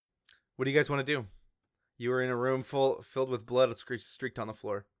What do you guys want to do? You were in a room filled with blood streaked on the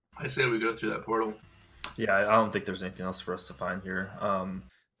floor. I say we go through that portal. Yeah, I don't think there's anything else for us to find here.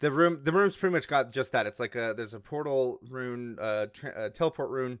 The room's pretty much got just that. It's like there's a portal rune, teleport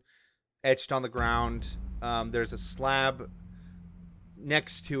rune, etched on the ground. There's a slab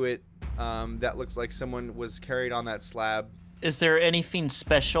next to it that looks like someone was carried on that slab. Is there anything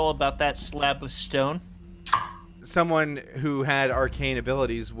special about that slab of stone? Someone who had arcane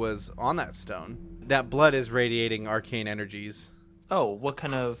abilities was on that stone. That blood is radiating arcane energies. Oh, what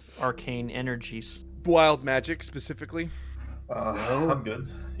kind of arcane energies? Wild magic, specifically. I'm good.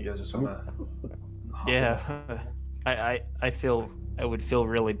 You guys just wanna... Yeah, I would feel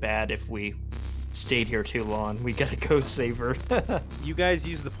really bad if we stayed here too long. We gotta go save her. You guys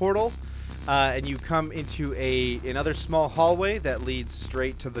use the portal, and you come into another small hallway that leads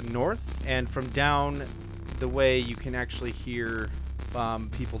straight to the north. And from down the way, you can actually hear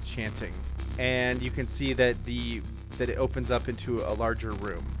people chanting, and you can see that it opens up into a larger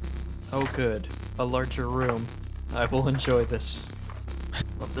room. Oh, good, a larger room. I will enjoy this.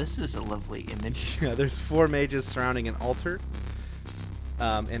 Well, this is a lovely image. Yeah, there's 4 mages surrounding an altar.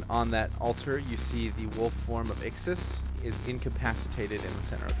 And on that altar, you see the wolf form of Ixis is incapacitated in the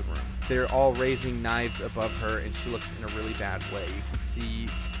center of the room. They're all raising knives above her, and she looks in a really bad way. You can see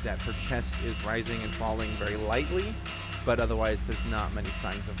that her chest is rising and falling very lightly, but otherwise there's not many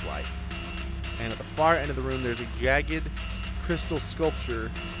signs of life. And at the far end of the room, there's a jagged crystal sculpture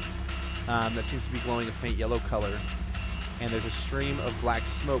that seems to be glowing a faint yellow color. And there's a stream of black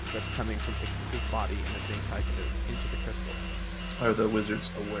smoke that's coming from Ixis's body and is being siphoned into the crystal. Are the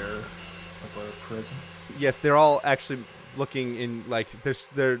wizards aware of our presence? Yes, they're all actually looking in, like,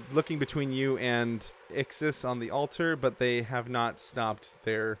 they're looking between you and Ixis on the altar, but they have not stopped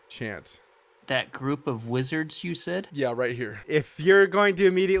their chant. That group of wizards, you said? Yeah, right here. If you're going to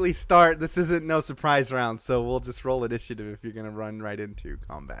immediately start, this isn't no surprise round, so we'll just roll initiative if you're going to run right into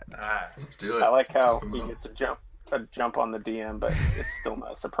combat. Let's do it. I like how he gets a jump on the DM, but it's still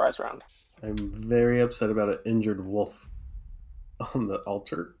not a surprise round. I'm very upset about an injured wolf on the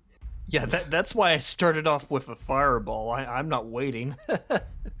altar. Yeah, that's why I started off with a fireball. I'm not waiting.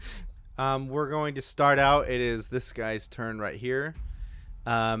 We're going to start out. It is this guy's turn right here.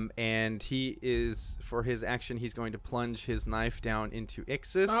 And he is, for his action, he's going to plunge his knife down into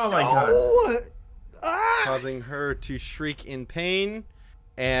Ixis. Oh my god. Causing her to shriek in pain.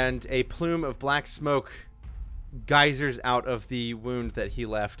 And a plume of black smoke geysers out of the wound that he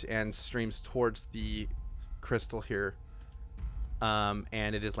left and streams towards the crystal here.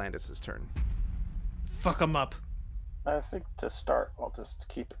 And it is Landis's turn. Fuck him up. I think to start, I'll just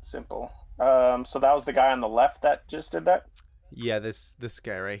keep it simple. So that was the guy on the left that just did that? Yeah, this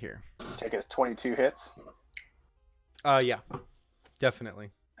guy right here. Take it 22 hits. Yeah,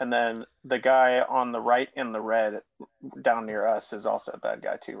 definitely. And then the guy on the right in the red down near us is also a bad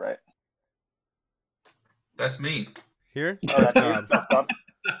guy too, right? That's me. Here? Oh, that's you? That's Bob?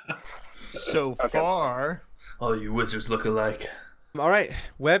 So Okay. far. All you wizards look alike. All right,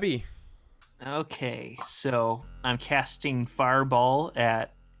 Webby. Okay, so I'm casting Fireball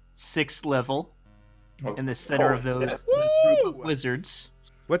at 6th level in the center of those group of wizards.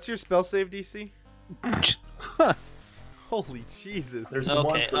 What's your spell save DC? Holy Jesus. There's some Okay,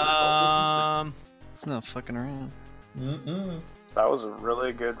 ones where there's also It's not fucking around. some That was a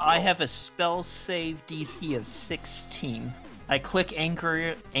really good roll. I have a spell save DC of 16. I click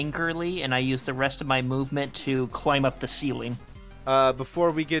angrily, and I use the rest of my movement to climb up the ceiling.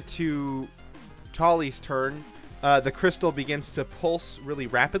 Before we get to Tolly's turn, the crystal begins to pulse really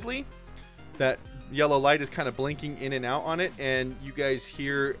rapidly. That yellow light is kind of blinking in and out on it, and you guys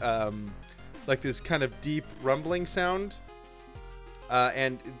hear like this kind of deep rumbling sound,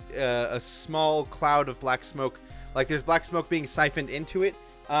 and a small cloud of black smoke. Like there's black smoke being siphoned into it,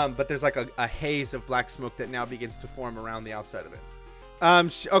 but there's like a haze of black smoke that now begins to form around the outside of it.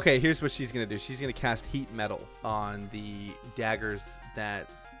 Okay, here's what she's going to do. She's going to cast Heat Metal on the daggers that,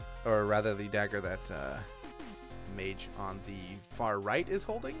 or rather the dagger that the mage on the far right is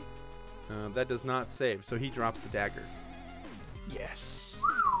holding. That does not save, so he drops the dagger. Yes.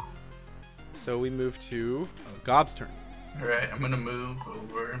 So we move to Gob's turn. Alright, I'm gonna move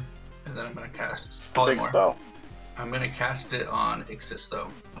over, and then I'm gonna cast Big Polymorph. spell. I'm gonna cast it on Ixis, though.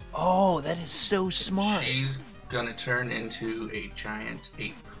 Oh, that is so smart. She's gonna turn into a giant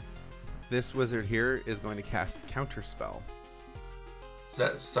ape. This wizard here is going to cast Counterspell. Does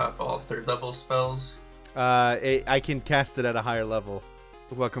that stop all 3rd level spells? I can cast it at a higher level.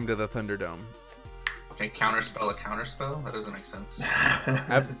 Welcome to the Thunderdome. Okay, counterspell a counterspell? That doesn't make sense.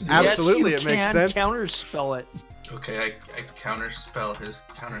 Absolutely, yes, it makes sense. Counterspell it. Okay, I counterspell his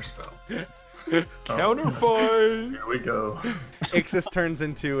counterspell. Counterfight. Here we go. Ixis turns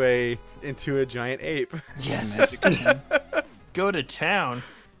into a giant ape. Yes. Go to town.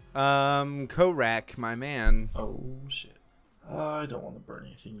 Korak, my man. Oh shit. I don't want to burn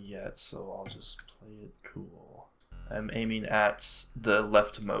anything yet, so I'll just play it cool. I'm aiming at the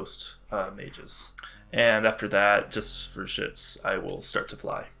leftmost mages. And after that, just for shits, I will start to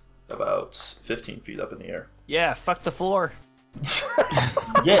fly. About 15 feet up in the air. Yeah, fuck the floor.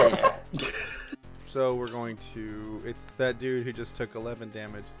 Yeah! So we're going to... It's that dude who just took 11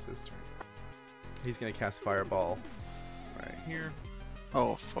 damage. It's his turn. He's going to cast Fireball right here.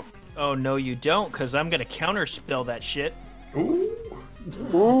 Oh, fuck. Oh, no, you don't, because I'm going to counterspell that shit. Ooh!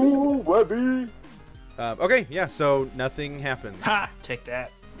 Ooh, Webby! Okay, yeah, so nothing happens. Ha! Take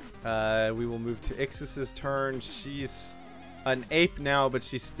that. We will move to Ixis's turn. She's an ape now, but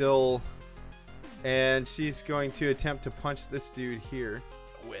she's still... And she's going to attempt to punch this dude here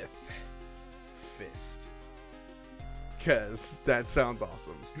with fist. Because that sounds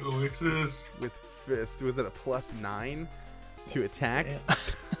awesome. Go Ixis. With fist. Was it a +9 to attack?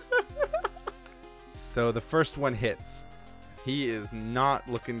 So the first one hits. He is not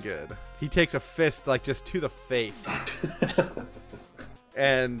looking good. He takes a fist like just to the face.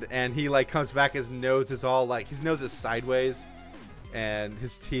 and he like comes back, his nose is all like, his nose is sideways and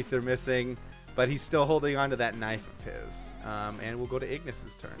his teeth are missing, but he's still holding onto that knife of his. And we'll go to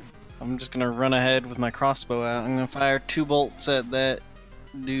Ignis's turn. I'm just gonna run ahead with my crossbow out. I'm gonna fire 2 bolts at that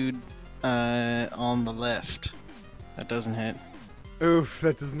dude on the left. That doesn't hit. Oof,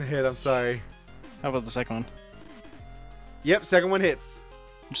 that doesn't hit, I'm sorry. How about the second one? Yep, second one hits.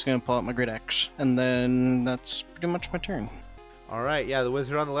 I'm just gonna pull out my great axe, and then that's pretty much my turn. All right, yeah, the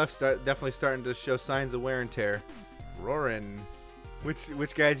wizard on the left definitely starting to show signs of wear and tear. Roarin'.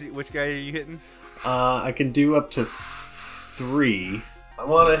 Which guy are you hitting? I can do up to 3. I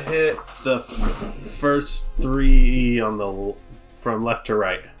want to hit the first 3 on the from left to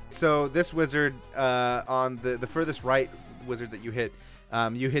right. So this wizard on the furthest right wizard that you hit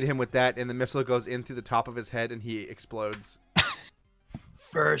him with that, and the missile goes in through the top of his head, and he explodes.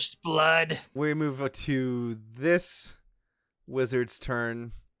 First blood. We move to this wizard's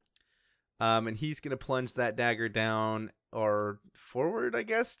turn, and he's gonna plunge that dagger down or forward, I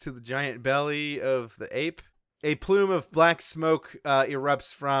guess, to the giant belly of the ape. A plume of black smoke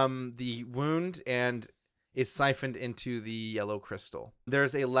erupts from the wound and is siphoned into the yellow crystal.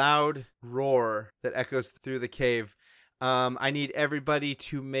 There's a loud roar that echoes through the cave. I need everybody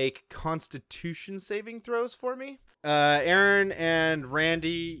to make Constitution saving throws for me. Aaron and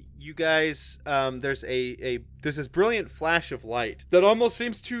Randy, you guys, there's this brilliant flash of light that almost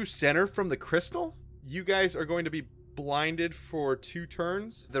seems to center from the crystal. You guys are going to be blinded for 2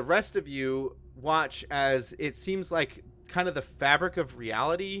 turns. The rest of you watch as it seems like kind of the fabric of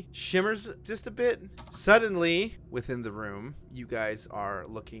reality shimmers just a bit. Suddenly, within the room, you guys are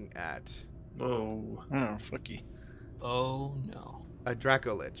looking at Oh. Oh, fucky. Oh, no. a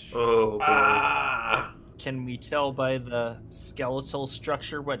Dracolich. Oh, boy. Ah! Can we tell by the skeletal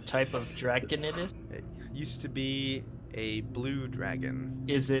structure what type of dragon it is? It used to be a blue dragon.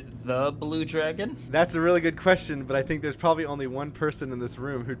 Is it the blue dragon? That's a really good question, but I think there's probably only one person in this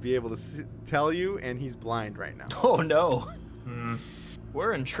room who'd be able to tell you, and he's blind right now. Oh, no. Hmm.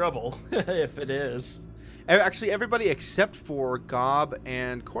 We're in trouble if it is. Actually, everybody except for Gob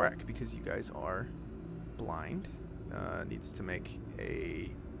and Korak, because you guys are blind, needs to make a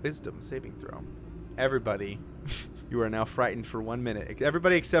wisdom saving throw. Everybody, you are now frightened for 1 minute.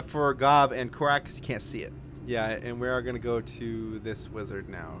 Everybody except for Gob and Korak, because you can't see it. Yeah, and we are going to go to this wizard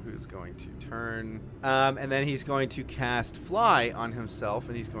now, who's going to turn. And then he's going to cast Fly on himself,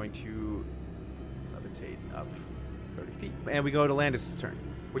 and he's going to levitate up 30 feet. And we go to Landis' turn.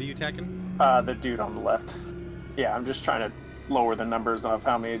 What are you attacking? The dude on the left. Yeah, I'm just trying to lower the numbers of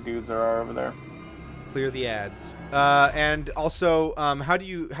how many dudes there are over there. Clear the ads. And also, how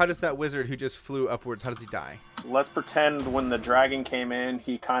does that wizard who just flew upwards, how does he die? Let's pretend when the dragon came in,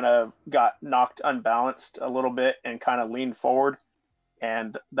 he kind of got knocked unbalanced a little bit and kind of leaned forward,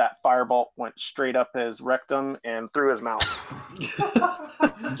 and that firebolt went straight up his rectum and through his mouth.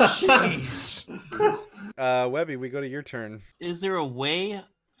 Jeez. Webby, we go to your turn. Is there a way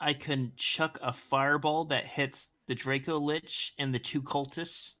I can chuck a fireball that hits the Draco Lich and the 2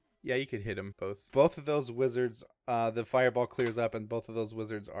 cultists? Yeah, you could hit them both. Both of those wizards, the fireball clears up, and both of those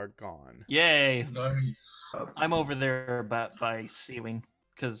wizards are gone. Yay. Nice. I'm over there by ceiling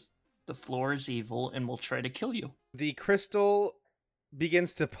because the floor is evil and will try to kill you. The crystal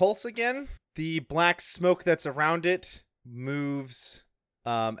begins to pulse again. The black smoke that's around it moves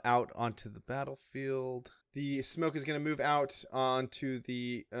out onto the battlefield. The smoke is going to move out onto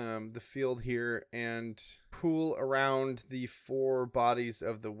the field here and pool around the 4 bodies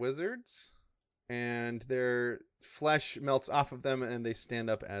of the wizards, and their flesh melts off of them, and they stand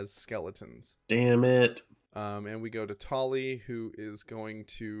up as skeletons. Damn it. And we go to Tolly, who is going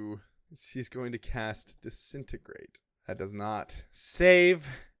to cast Disintegrate. That does not save.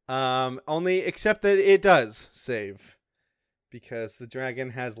 Only except that it does save, because the dragon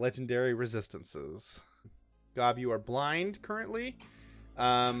has legendary resistances. Gob, you are blind currently,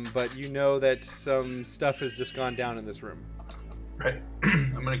 but you know that some stuff has just gone down in this room. Right.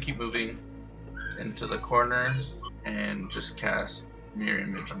 I'm going to keep moving into the corner and just cast Mirror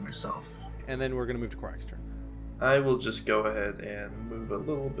Image on myself. And then we're going to move to Korak's turn. I will just go ahead and move a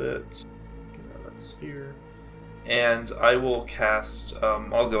little bit. That's here. And I will cast,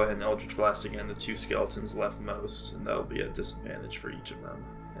 I'll go ahead and Eldritch Blast again, the 2 skeletons leftmost, and that'll be a disadvantage for each of them.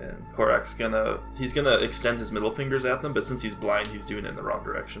 And Korak's he's gonna extend his middle fingers at them, but since he's blind, he's doing it in the wrong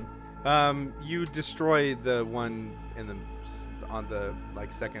direction. You destroy the one on the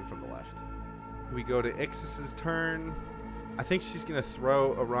second from the left. We go to Ixis's turn. I think she's gonna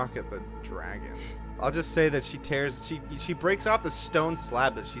throw a rock at the dragon. I'll just say that she breaks off the stone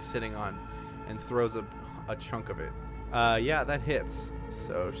slab that she's sitting on and throws a chunk of it. Yeah, that hits.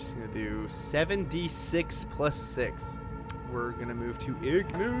 So she's gonna do 7d6 plus 6. We're gonna move to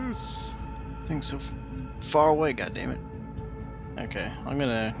Ignis. Thing's so far away, goddammit. Okay, I'm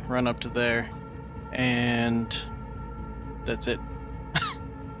gonna run up to there, and that's it.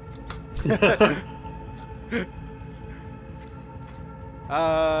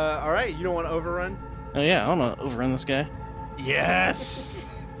 All right. You don't want to overrun? Oh yeah, I want to overrun this guy. Yes!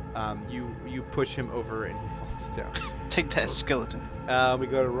 You push him over and he falls down. Take that, skeleton. We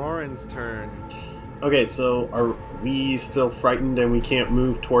go to Roran's turn. Okay, so are we still frightened and we can't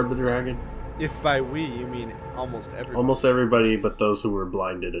move toward the dragon? If by we you mean almost everybody. Almost everybody but those who were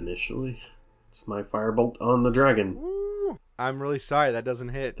blinded initially. It's my firebolt on the dragon. Woo. I'm really sorry, that doesn't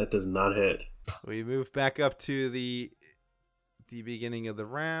hit. That does not hit. We move back up to the beginning of the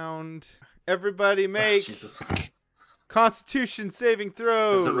round. Everybody make Jesus. Constitution saving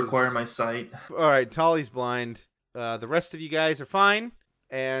throws. Does it require my sight? All right, Tolly's blind. The rest of you guys are fine.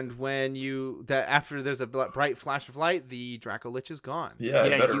 And when after there's a bright flash of light, the Draco-Lich is gone. Yeah,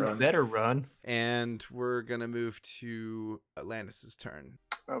 you better run. And we're gonna move to Atlantis' turn.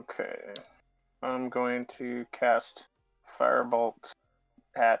 Okay. I'm going to cast Firebolt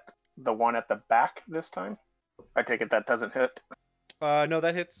at the one at the back this time. I take it that doesn't hit. No,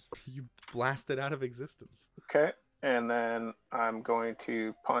 that hits. You blast it out of existence. Okay. And then I'm going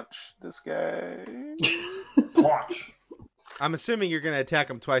to punch this guy. Punch. I'm assuming you're gonna attack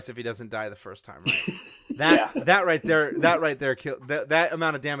him twice if he doesn't die the first time, right? That right there kill that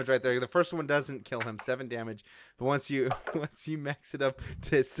amount of damage right there. The first one doesn't kill him, 7 damage, but once you max it up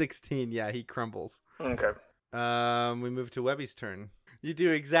to 16, yeah, he crumbles. Okay. We move to Webby's turn. You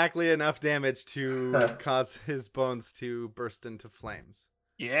do exactly enough damage to cause his bones to burst into flames.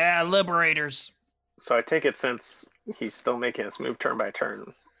 Yeah, Liberators. So I take it since he's still making his move turn by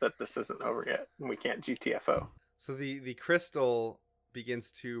turn that this isn't over yet and we can't GTFO. So the crystal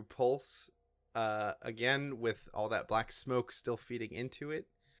begins to pulse again with all that black smoke still feeding into it.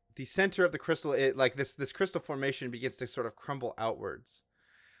 The center of the crystal, this crystal formation begins to sort of crumble outwards.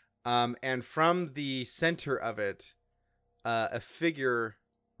 And from the center of it, a figure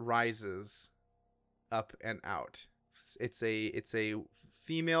rises up and out. It's a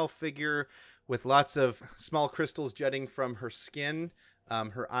female figure with lots of small crystals jutting from her skin.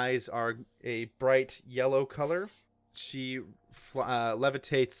 Her eyes are a bright yellow color. She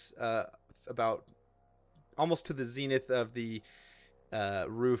levitates about almost to the zenith of the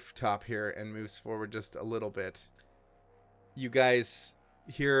rooftop here and moves forward just a little bit. You guys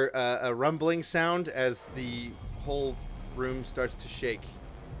hear a rumbling sound as the whole room starts to shake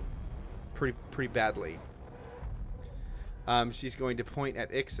pretty badly. She's going to point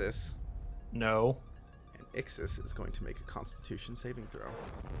at Ixis. No. And Ixis is going to make a Constitution saving throw.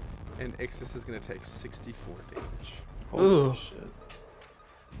 And Ixis is going to take 64 damage. Holy shit.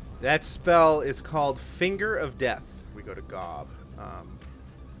 That spell is called Finger of Death. We go to Gob.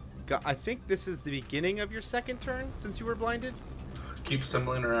 I think this is the beginning of your second turn since you were blinded. Keep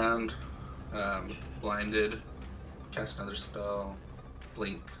stumbling around. Blinded. Cast another spell.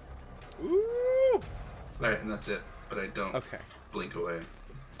 Blink. Ooh! Alright, and that's it. But I don't blink away.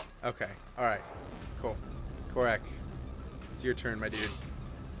 Okay. Alright. Cool. Korak. It's your turn, my dude.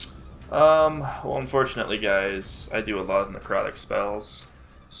 Well, unfortunately, guys, I do a lot of necrotic spells,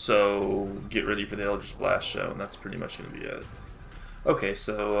 so get ready for the Eldritch Blast show, and that's pretty much going to be it. Okay,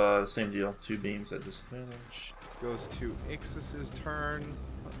 so same deal. 2 beams at disadvantage. Goes to Ixis's turn.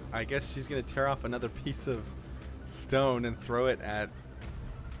 I guess she's going to tear off another piece of stone and throw it at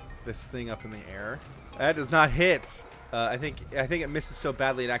this thing up in the air. That does not hit. I think it misses so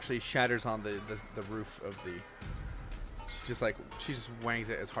badly it actually shatters on the roof of the... She just wangs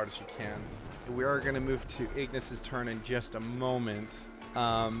it as hard as she can. We are going to move to Ignis's turn in just a moment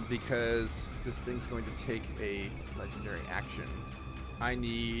because this thing's going to take a legendary action. I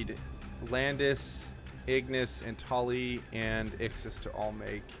need Landis, Ignis, and Tali and Ixis to all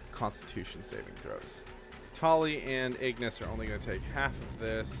make Constitution saving throws. Tali and Ignis are only going to take half of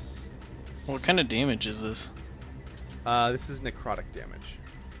this. What kind of damage is this? This is necrotic damage.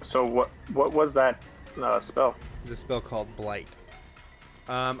 So what was that spell? It's a spell called Blight.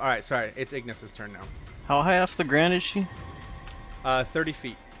 Alright, sorry. It's Ignis's turn now. How high off the ground is she? 30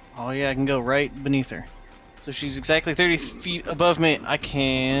 feet. Oh yeah, I can go right beneath her. So she's exactly 30 feet above me. I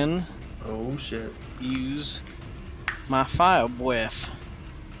can Oh shit. use my fire breath.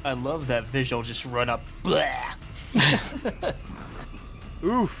 I love that visual. Just run up. Blah.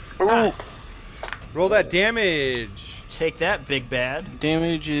 Oof. Nice. Roll that damage. Take that, big bad.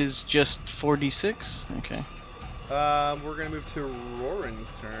 Damage is just 4d6. Okay. We're going to move to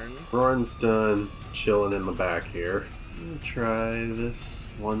Roran's turn. Roran's done chilling in the back here. I'm gonna try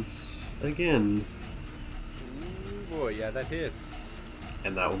this once again. Ooh, boy, yeah, that hits.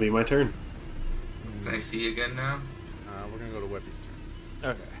 And that will be my turn. Can I see you again now? We're going to go to Webby's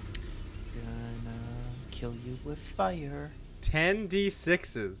turn. Okay. Gonna kill you with fire.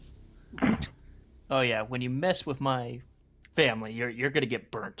 10d6s. Oh yeah, when you mess with my family, you're gonna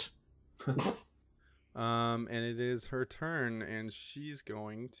get burnt. And it is her turn, and she's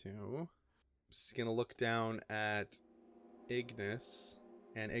going to look down at Ignis.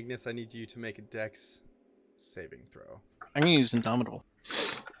 And Ignis, I need you to make a Dex saving throw. I'm gonna use Indomitable.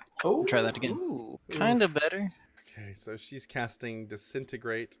 Oh, Try that again. Ooh. Kinda better. Okay, so she's casting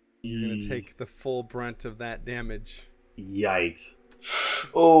Disintegrate. You're going to take the full brunt of that damage. Yikes.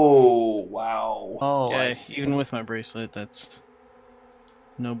 Oh wow. Oh, I Yeah, see. even with my bracelet, that's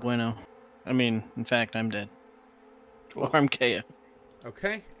no bueno. I mean, in fact, I'm dead. Or I'm KO.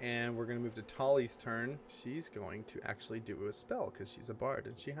 Okay, and we're going to move to Tali's turn. She's going to actually do a spell because she's a bard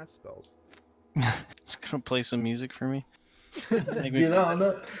and she has spells. Just gonna play some music for me. Make me Get on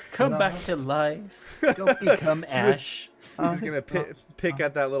up. Come back to life. Don't become ash. She's going to pick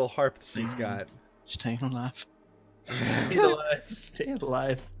at that little harp she's got. staying alive. Stay alive. Stay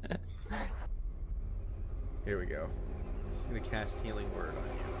alive. Here we go. She's going to cast Healing Word on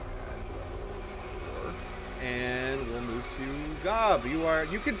you at level 4. And we'll move to Gob.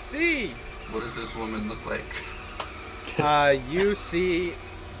 You can see. What does this woman look like? You see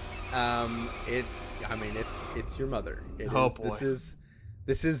it's your mother. Boy.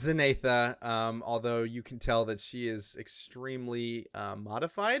 This is Zenatha, although you can tell that she is extremely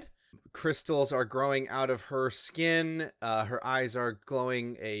modified. Crystals are growing out of her skin. Her eyes are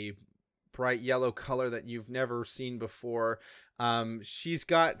glowing a bright yellow color that you've never seen before. She's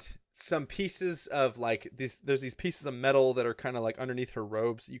got some pieces of there's these pieces of metal that are kind of like underneath her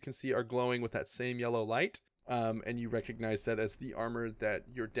robes you can see are glowing with that same yellow light. And you recognize that as the armor that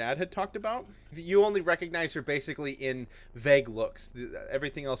your dad had talked about. You only recognize her basically in vague looks.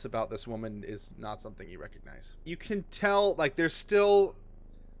 Everything else about this woman is not something you recognize. You can tell, there's still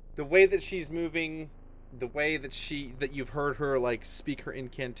the way that she's moving, the way that you've heard her speak her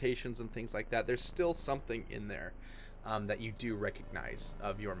incantations and things like that. There's still something in there that you do recognize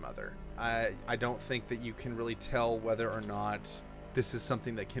of your mother. I don't think that you can really tell whether or not this is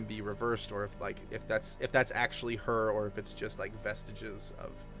something that can be reversed, or if that's actually her, or if it's just vestiges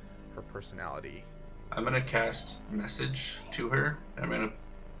of her personality. I'm gonna cast message to her. I'm gonna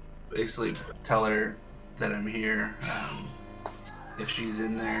basically tell her that I'm here. If she's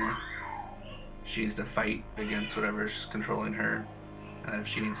in there, she needs to fight against whatever's controlling her, and if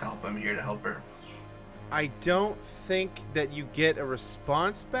she needs help, I'm here to help her. I don't think that you get a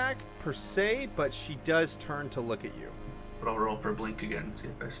response back per se, but she does turn to look at you. But I'll roll for blink again, see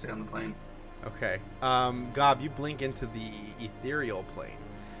if I stay on the plane. Okay. Gob, you blink into the ethereal plane,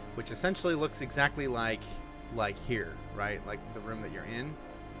 which essentially looks exactly like here, right? Like the room that you're in.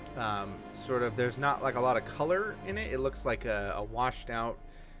 There's not a lot of color in it. It looks like a washed out,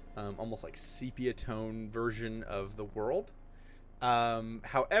 almost like sepia tone version of the world.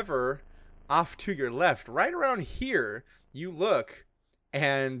 However, off to your left, right around here, you look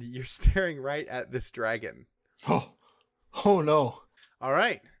and you're staring right at this dragon. Oh no. All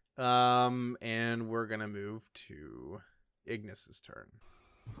right. And we're gonna move to Ignis's turn.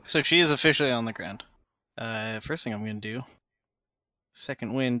 So she is officially on the ground. First thing I'm gonna do,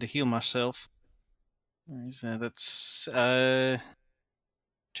 second wind to heal myself. Where is that? That's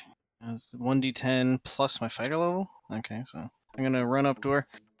 1d10 plus my fighter level. Okay, so I'm gonna run up to her,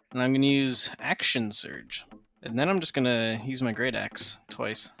 and I'm gonna use Action Surge, and then I'm just gonna use my Great Axe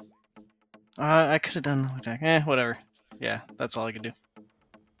twice. I could have done another attack. Whatever. Yeah, that's all I could do.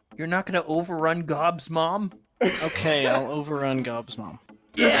 You're not gonna overrun Gob's mom? Okay, I'll overrun Gob's mom.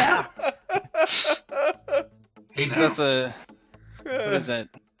 Yeah! Hey, now. That's a... What is that?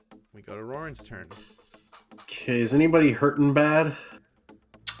 We go to Roran's turn. Okay, is anybody hurting bad?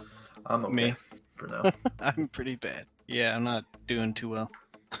 I'm okay Me. for now. I'm pretty bad. Yeah, I'm not doing too well.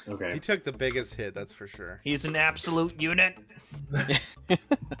 Okay. He took the biggest hit, that's for sure. He's an absolute unit.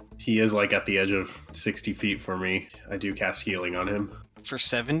 He is like at the edge of 60 feet for me. I do cast healing on him. For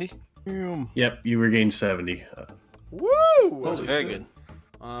 70? Yep, you regain 70. Woo! Holy Very shit. good.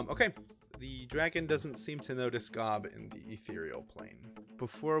 Okay. The dragon doesn't seem to notice Gob in the ethereal plane.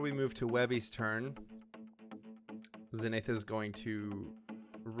 Before we move to Webby's turn, Zenatha is going to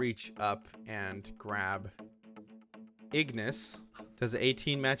reach up and grab Ignis. Does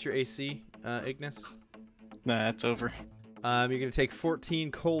 18 match your AC, Ignis? Nah, it's over. You're going to take 14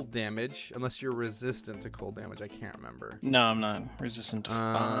 cold damage, unless you're resistant to cold damage. I can't remember. No, I'm not resistant to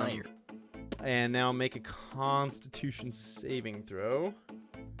fire. And now make a Constitution saving throw.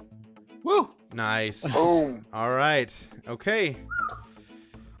 Woo! Nice. Boom. All right. Okay.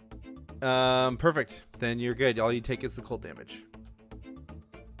 Perfect. Then you're good. All you take is the cold damage.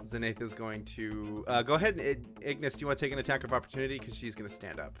 Zenatha is going to go ahead and Ignis. Do you want to take an attack of opportunity because she's going to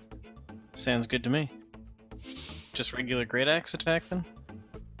stand up? Sounds good to me. Just regular Great Axe attack then?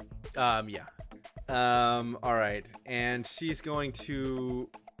 Yeah. All right. And she's going to.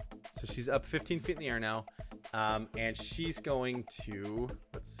 So she's up 15 feet in the air now. And she's going to.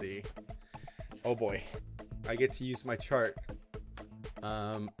 Let's see. Oh boy. I get to use my chart.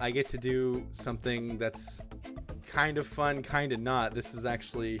 I get to do something that's kind of fun, kind of not. This is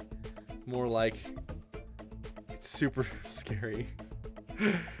actually more like it's super scary.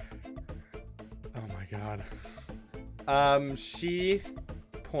 Oh my god. She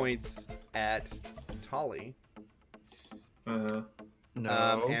points at Tolly. No.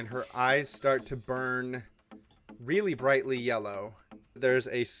 And her eyes start to burn really brightly yellow. There's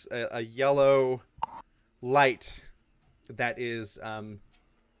a yellow light that is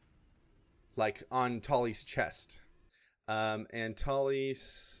like on Tolly's chest. And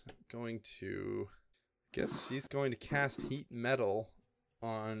Tolly's going to, I guess she's going to cast heat metal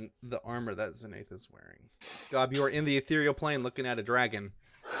on the armor that Zenatha's wearing. Gob, you are in the ethereal plane looking at a dragon.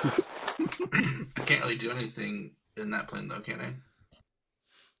 I can't really do anything in that plane, though, can I?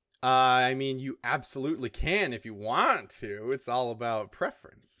 I mean, you absolutely can if you want to. It's all about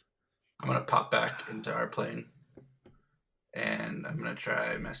preference. I'm going to pop back into our plane, and I'm going to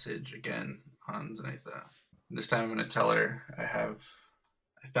try message again on Zenatha. This time I'm going to tell her I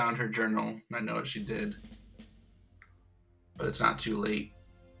found her journal, and I know what she did. But it's not too late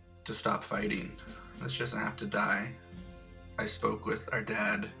to stop fighting. Let's just not have to die. I spoke with our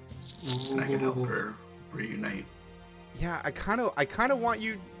dad, and I can help her reunite. Yeah, I kind of want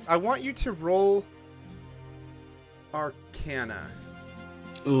you. I want you to roll Arcana.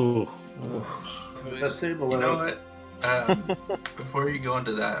 Ooh. That table You know out. what? Before you go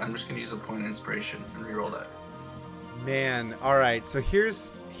into that, I'm just going to use a point of inspiration and reroll that. Man, all right. So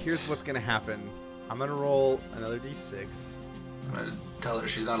here's what's gonna happen. I'm gonna roll another d6. I'm going to tell her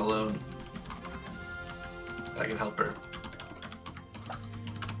she's not alone. I can help her.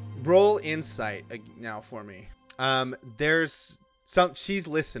 Roll insight now for me. There's some. She's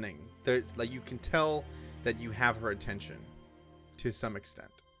listening. There, like you can tell that you have her attention to some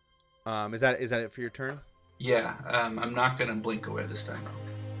extent. Is that it for your turn? Yeah, I'm not going to blink away this time.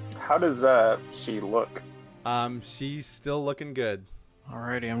 How does she look? She's still looking good.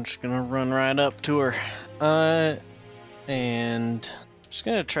 Alrighty, I'm just gonna run right up to her. And just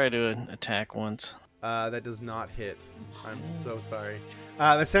gonna try to attack once. That does not hit. I'm so sorry.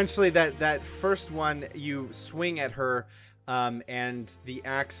 Essentially, that first one, you swing at her, and the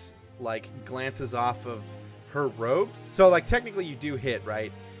axe like glances off of her robes. So like technically you do hit,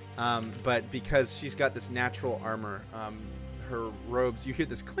 right? But because she's got this natural armor, her robes, you hear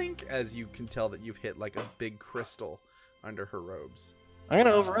this clink as you can tell that you've hit like a big crystal under her robes. I'm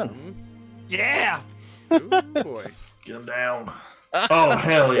gonna overrun. Yeah! Ooh, boy. Get him down. Oh,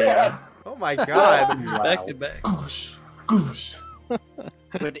 hell yeah. Oh my god. Back to back.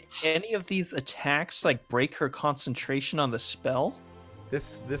 Would any of these attacks like break her concentration on the spell?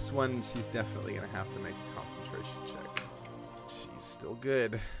 This one, she's definitely gonna have to make a concentration check. She's still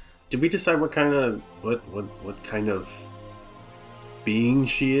good. Did we decide what kind of being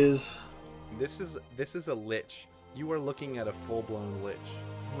she is? This is a lich. You are looking at a full-blown lich.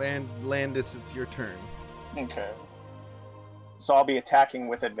 Landis, it's your turn. Okay. So I'll be attacking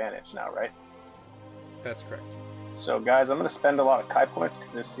with advantage now, right? That's correct. So, guys, I'm going to spend a lot of Kai points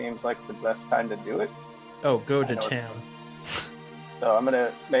because this seems like the best time to do it. Oh, go to I know it's- town. So I'm going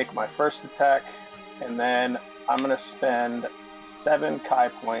to make my first attack, and then I'm going to spend 7 Kai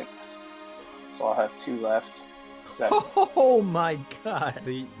points. So I'll have 2 left. 7. Oh my god.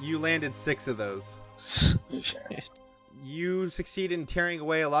 You landed 6 of those. You succeed in tearing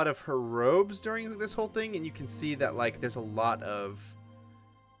away a lot of her robes during this whole thing, and you can see that like there's a lot of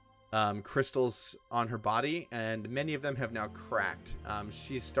crystals on her body, and many of them have now cracked.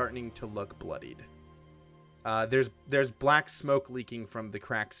 She's starting to look bloodied. There's black smoke leaking from the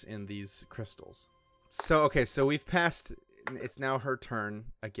cracks in these crystals. So we've passed. It's now her turn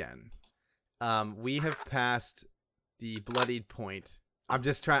again. We have passed the bloodied point. I'm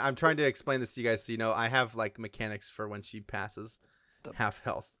trying to explain this to you guys so you know I have like mechanics for when she passes half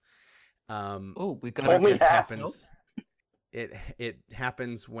health. We got Only it. half happens. It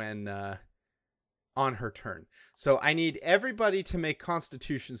happens when on her turn. So I need everybody to make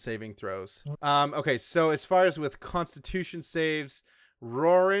Constitution saving throws. Okay, so as far as with Constitution saves,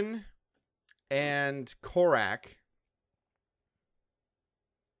 Rorin and Korak,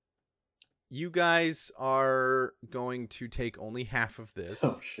 you guys are going to take only half of this.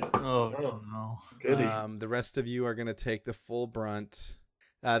 Oh shit! Oh no. Goody. The rest of you are going to take the full brunt.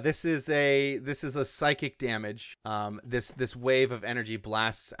 This is a psychic damage. This wave of energy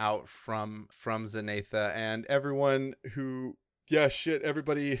blasts out from Zenatha, and everyone who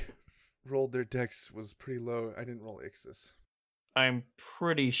everybody rolled their dex was pretty low. I didn't roll Ixis. I'm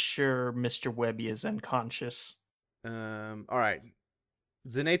pretty sure Mr. Webby is unconscious. All right.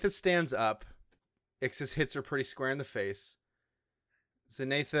 Zenatha stands up. Ixis hits her pretty square in the face.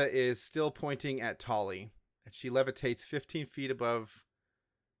 Zenatha is still pointing at Tali, and she levitates 15 feet above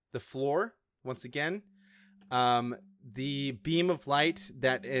the floor once again. The beam of light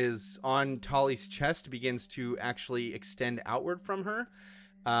that is on Tali's chest begins to actually extend outward from her,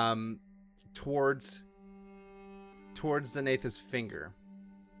 towards Zenatha's finger,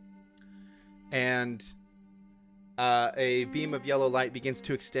 and a beam of yellow light begins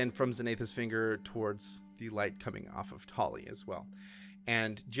to extend from Zenatha's finger towards the light coming off of Tali as well.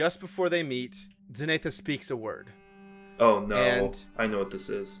 And just before they meet, Zenatha speaks a word. Oh no, And I know what this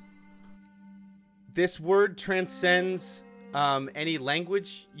is. this word transcends any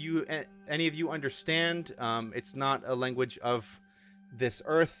language any of you understand. It's not a language of this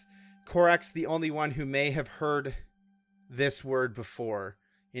earth. Korak's the only one who may have heard this word before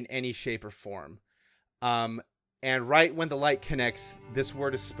in any shape or form. And right when the light connects, this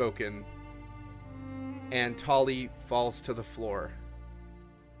word is spoken, and Tali falls to the floor.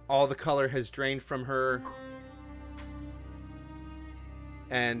 All the color has drained from her,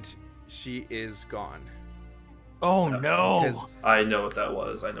 and she is gone. Oh no. Because- I know what that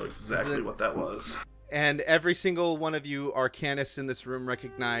was. I know exactly what that was. And every single one of you arcanists in this room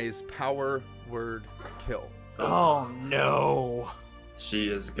recognize power word kill. Oh no. She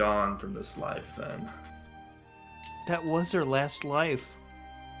is gone from this life then. That was her last life.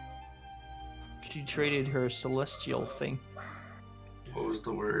 She traded her celestial thing. What was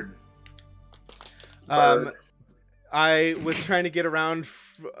the word? I was trying to get around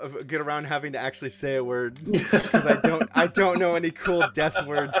having to actually say a word because I don't know any cool death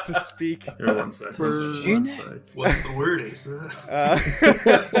words to speak. Here, one sec. What's the word, Asa?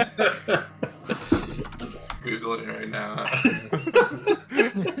 Googling it right now.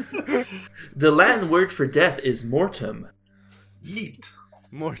 The Latin word for death is mortem. Yeet.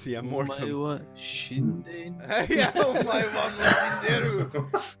 Mortem. Shinden. Yeah, omae wa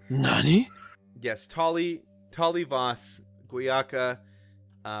moshinderu. Nani? Yes, Tali Voss, Guayaka,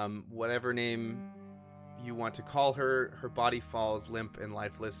 whatever name you want to call her, her body falls limp and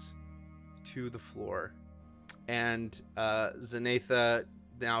lifeless to the floor. And Zenatha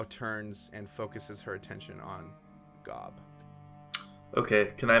now turns and focuses her attention on Gob.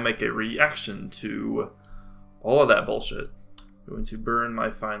 Okay, can I make a reaction to all of that bullshit? I'm going to burn my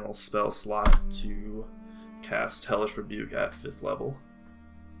final spell slot to cast Hellish Rebuke at 5th level.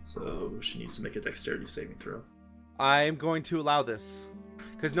 So she needs to make a dexterity saving throw. I'm going to allow this.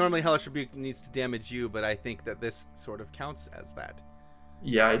 Because normally Hellish Rebuke needs to damage you, but I think that this sort of counts as that.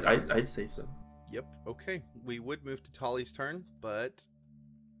 Yeah, I'd say so. Yep, okay. We would move to Tali's turn, but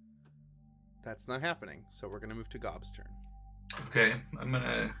that's not happening. So we're going to move to Gob's turn. Okay, I'm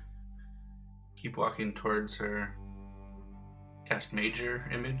gonna keep walking towards her. Cast Major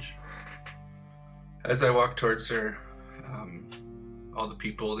Image. As I walk towards her, all the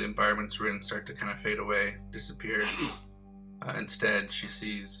people, the environments we're in start to kind of fade away, disappear. Instead, she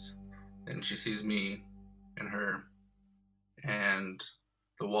sees me and her, and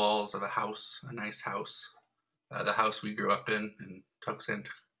the walls of a house, a nice house, the house we grew up in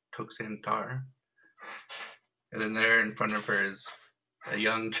Toxantar. And then there in front of her is a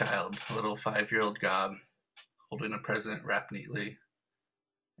young child, a little 5-year-old gob, holding a present wrapped neatly,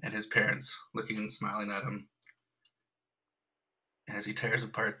 and his parents looking and smiling at him. And as he tears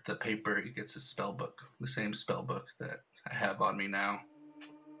apart the paper, he gets his spell book, the same spell book that I have on me now.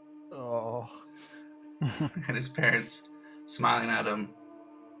 Oh. And his parents smiling at him,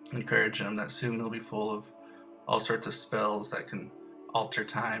 encouraging him that soon he'll be full of all sorts of spells that can alter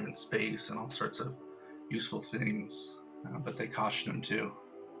time and space and all sorts of useful things. But they caution him too.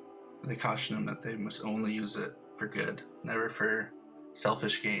 They caution him that they must only use it for good, never for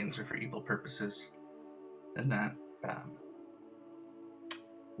selfish gains or for evil purposes. And that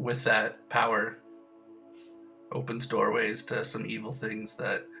with that power opens doorways to some evil things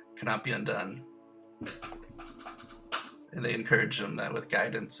that cannot be undone. And they encourage him that with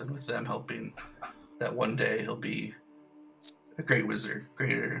guidance and with them helping, that one day he'll be a great wizard,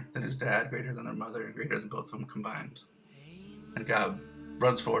 greater than his dad, greater than their mother, and greater than both of them combined. And God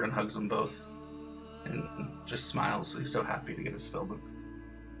runs forward and hugs them both and just smiles. He's so happy to get his spellbook.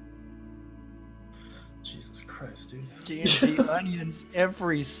 Jesus Christ, dude. D&D onions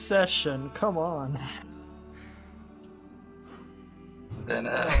every session. Come on. Then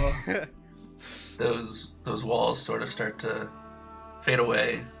those walls sort of start to fade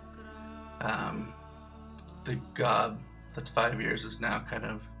away. The gob that's 5 years is now kind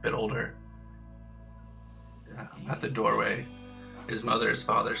of a bit older. At the doorway, his mother, his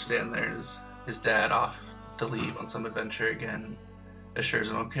father stand there. His dad off to leave on some adventure again, and assures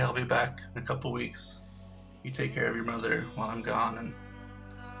him, "Okay, I'll be back in a couple weeks. You take care of your mother while I'm gone," and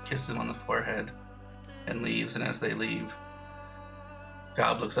kisses him on the forehead and leaves. And as they leave,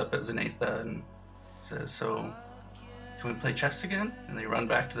 Gob looks up at Zenatha and says, "So, can we play chess again?" And they run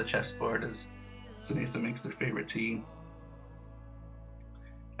back to the chessboard as Zenatha makes their favorite tea.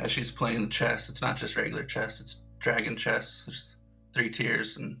 As she's playing the chess, it's not just regular chess, it's dragon chess. There's 3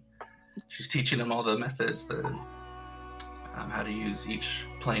 tiers, and she's teaching them all the methods, how to use each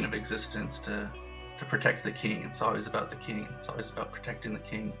plane of existence to protect the king. It's always about the king. It's always about protecting the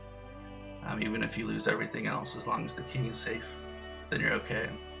king. Even if you lose everything else, as long as the king is safe, then you're okay.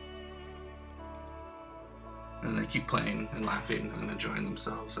 And they keep playing and laughing and enjoying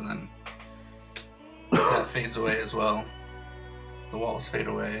themselves, and then that fades away as well. The walls fade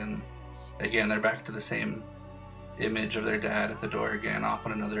away, and again they're back to the same image of their dad at the door again, off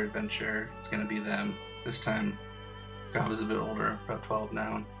on another adventure. It's going to be them. This time, Gob is a bit older, about 12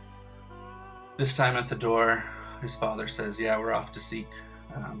 now. This time at the door, his father says, "Yeah, we're off to seek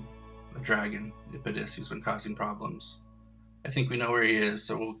a dragon, Ipidis, who's been causing problems. I think we know where he is,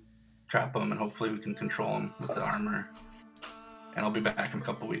 so we'll trap him, and hopefully we can control him with the armor. And I'll be back in a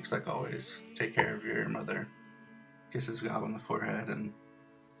couple weeks, like always. Take care of your mother." Kisses Gob on the forehead and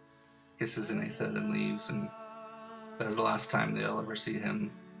kisses Zenatha, then leaves. And that's the last time they'll ever see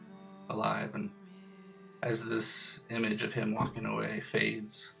him alive. And as this image of him walking away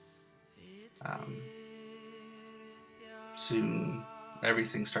fades, soon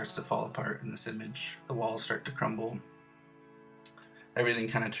everything starts to fall apart in this image. The walls start to crumble. Everything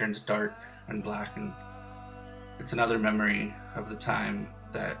kind of turns dark and black, and it's another memory of the time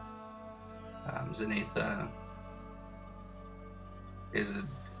that Zenatha is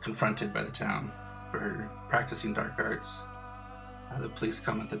confronted by the town for her practicing dark arts. The police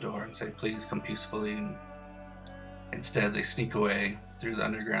come at the door and say, "Please come peacefully," and instead they sneak away through the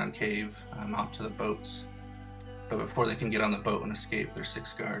underground cave out to the boats. But before they can get on the boat and escape, there's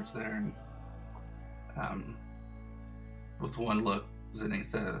 6 guards there, and with one look,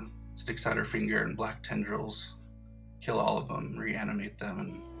 Zenatha sticks out her finger, and black tendrils kill all of them, reanimate them.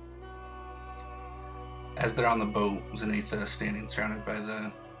 And as they're on the boat, Zenatha standing surrounded by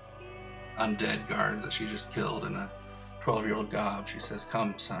the undead guards that she just killed and a 12-year-old Gob, she says,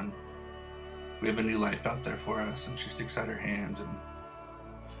 "Come, son. We have a new life out there for us." And she sticks out her hand, and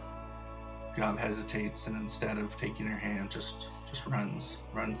Gob hesitates, and instead of taking her hand, just runs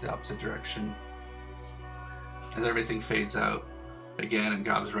the opposite direction. As everything fades out again, and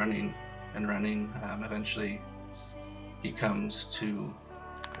Gob's running and running, eventually he comes to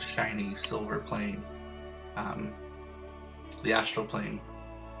a shiny silver plane, the astral plane,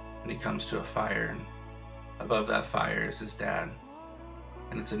 and he comes to a fire, and above that fire is his dad.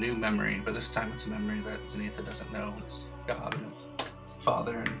 And it's a new memory, but this time it's a memory that Zenatha doesn't know. It's God and his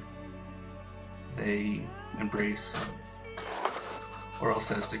father, and they embrace. Oral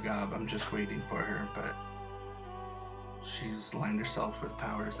says to Gob, I'm just waiting for her, but she's lined herself with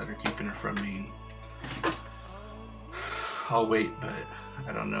powers that are keeping her from me. I'll wait, but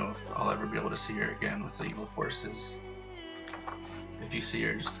I don't know if I'll ever be able to see her again with the evil forces. If you see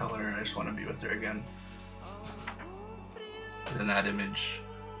her, just tell her I just want to be with her again. And then that image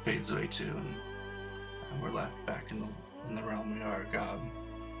fades away too, and we're left back in the realm we are, Gob,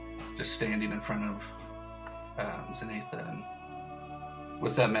 just standing in front of Zenatha, and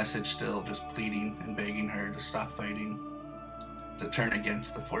with that message still, just pleading and begging her to stop fighting, to turn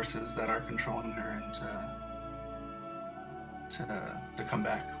against the forces that are controlling her, and to come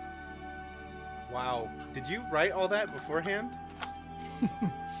back. Wow. Did you write all that beforehand?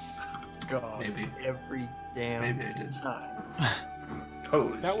 God. Maybe. Every damn Maybe I did. time.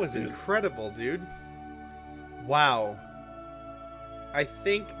 Holy That was shit. incredible, dude. Wow. I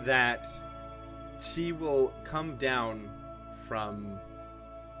think that she will come down from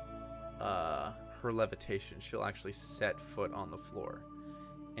her levitation. She'll actually set foot on the floor.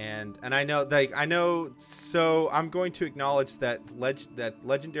 And I know, so I'm going to acknowledge that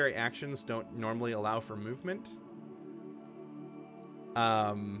legendary actions don't normally allow for movement.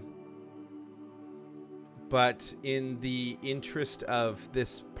 But in the interest of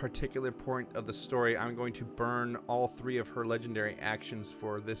this particular point of the story, I'm going to burn all 3 of her legendary actions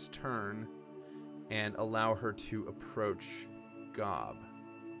for this turn and allow her to approach Gob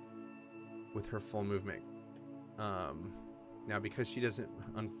with her full movement. Now, because she doesn't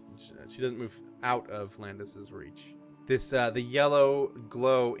move out of Landis's reach, the yellow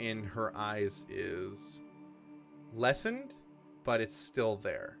glow in her eyes is lessened, but it's still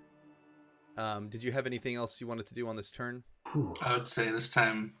there. Did you have anything else you wanted to do on this turn? I would say this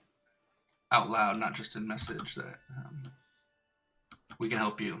time out loud, not just in message, that we can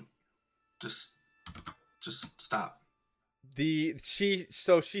help you. Just stop. She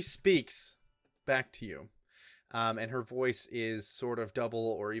speaks back to you, and her voice is sort of double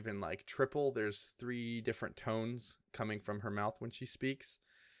or even like triple. There's 3 different tones coming from her mouth when she speaks,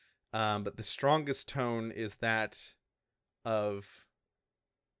 but the strongest tone is that of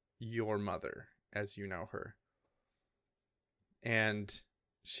your mother, as you know her. And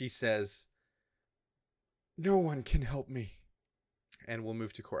she says, no one can help me. And we'll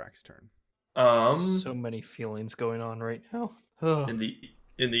move to Korak's turn. So many feelings going on right now. In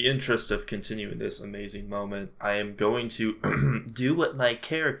the interest of continuing this amazing moment, I am going to do what my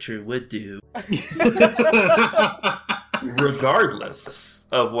character would do. Regardless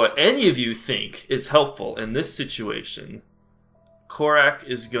of what any of you think is helpful in this situation, Korak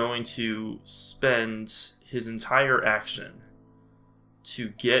is going to spend his entire action to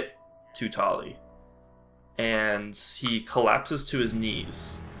get to Tali. And he collapses to his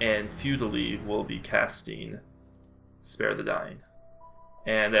knees and futilely will be casting Spare the Dying.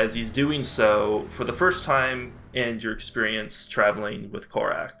 And as he's doing so, for the first time in your experience traveling with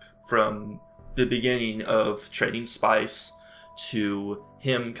Korak, from the beginning of trading spice to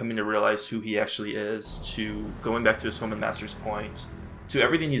him coming to realize who he actually is, to going back to his home in Master's Point, to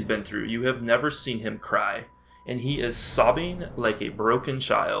everything he's been through, you have never seen him cry. And he is sobbing like a broken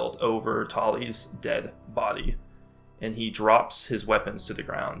child over Tali's dead body. And he drops his weapons to the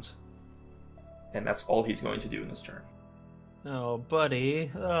ground. And that's all he's going to do in this turn. Oh,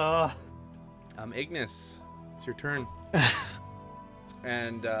 buddy. Ignis, it's your turn.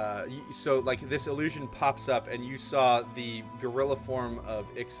 And so like this illusion pops up and you saw the gorilla form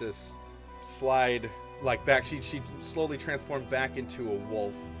of Ixis slide like back. She slowly transformed back into a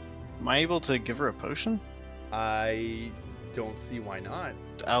wolf. Am I able to give her a potion? I don't see why not.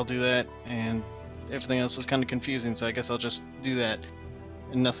 I'll do that, and everything else is kind of confusing, so I guess I'll just do that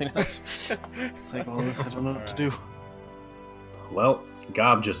and nothing else. It's like, well, I don't know what to do. Well,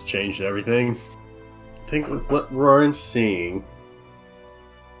 Gob just changed everything. I think with what Roran's seeing,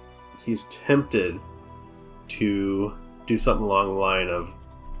 he's tempted to do something along the line of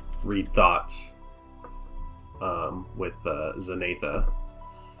read thoughts with Zenatha,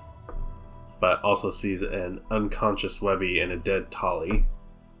 but also sees an unconscious Webby and a dead Tali.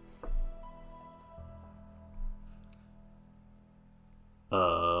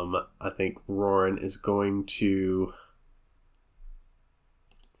 I think Roran is going to,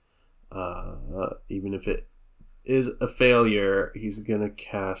 even if it is a failure, he's gonna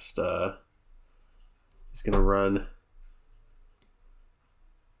cast. He's gonna run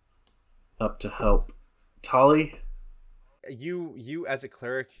up to help Tali. You as a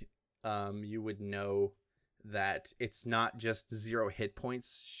cleric, you would know that it's not just 0 hit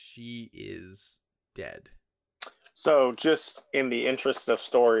points. She is dead. So, just in the interest of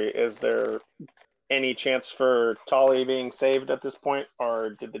story, is there any chance for Tali being saved at this point,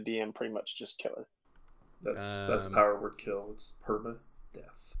 or did the DM pretty much just kill her? That's power word kill. It's perma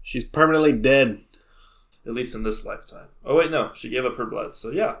death. She's permanently dead. At least in this lifetime. Oh wait, no, she gave up her blood. So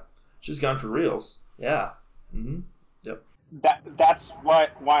yeah, she's gone for reals. Yeah. Mm-hmm. Yep. That's why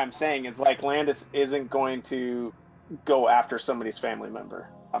I'm saying is like Landis isn't going to go after somebody's family member.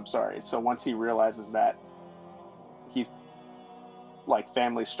 I'm sorry. So once he realizes that he's like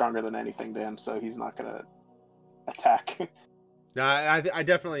family's stronger than anything to him, so he's not gonna attack. No, I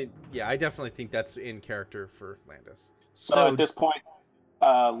definitely think that's in character for Landis. So at this point,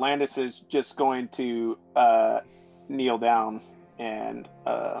 Landis is just going to kneel down and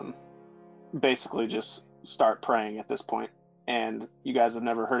basically just start praying at this point. And you guys have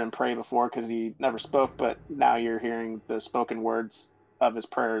never heard him pray before because he never spoke, but now you're hearing the spoken words of his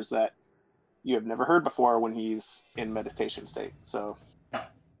prayers that you have never heard before when he's in meditation state. So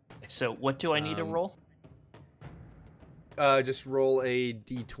what do I need to roll? Just roll a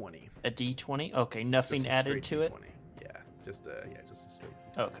d20. A d20? Okay, nothing added to it? Yeah, just a straight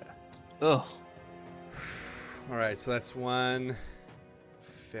d20. Okay. Ugh. All right, so that's one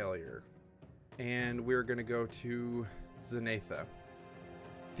failure. And we're going to go to Zenatha.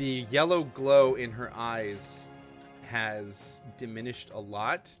 The yellow glow in her eyes has diminished a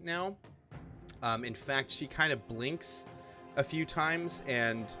lot now. In fact, she kind of blinks a few times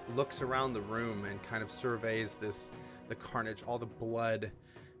and looks around the room and kind of surveys the carnage, all the blood,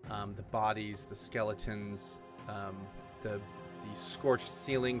 the bodies, the skeletons, the scorched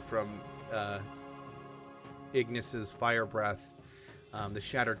ceiling from Ignis's fire breath, the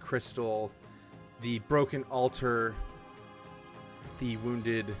shattered crystal, the broken altar, the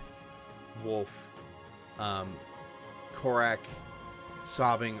wounded wolf, Korak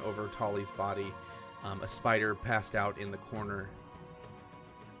sobbing over Tali's body, a spider passed out in the corner.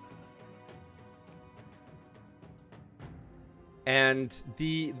 And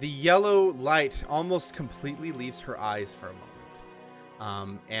the yellow light almost completely leaves her eyes for a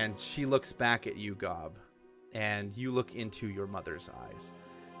moment. And she looks back at you, Gob, and you look into your mother's eyes.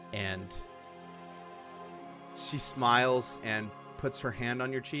 And she smiles and puts her hand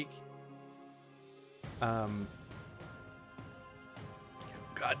on your cheek. God,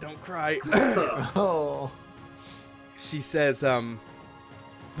 don't cry. Oh. She says, "My,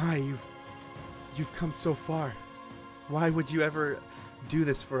 you've come so far. Why would you ever do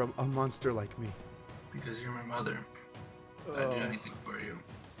this for a monster like me?" Because you're my mother. I'd do anything for you.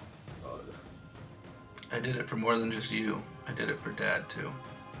 I did it for more than just you. I did it for Dad too.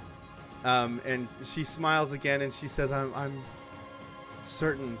 And she smiles again and she says, I'm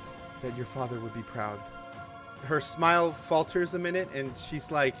certain that your father would be proud. Her smile falters a minute and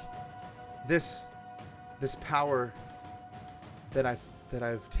she's like, this power that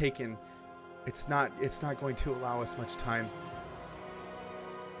I've taken, it's not going to allow us much time.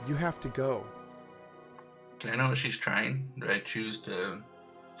 You have to go. Can I know what she's trying? Do I choose to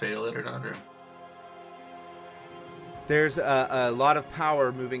fail it or not? Or? There's a lot of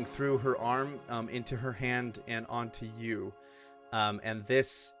power moving through her arm, into her hand and onto you. And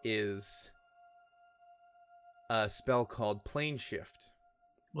this is a spell called Plane Shift.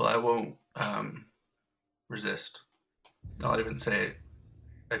 Well, I won't resist. I'll even say,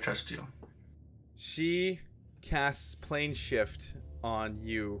 I trust you. She casts Plane Shift on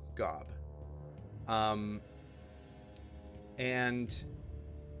you, Gob. And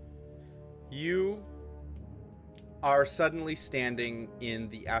you are suddenly standing in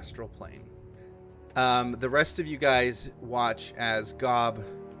the astral plane. The rest of you guys watch as Gob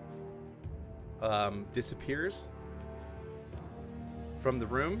disappears from the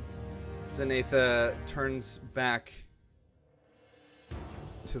room. Zenatha turns back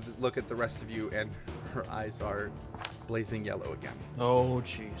to look at the rest of you, and her eyes are blazing yellow again. Oh,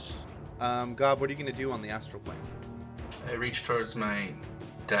 jeez. Gob, what are you going to do on the astral plane? I reach towards my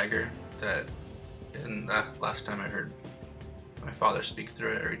dagger that, in that last time I heard my father speak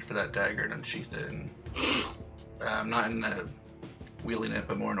through it, I reach for that dagger and unsheath it, and not in wielding it,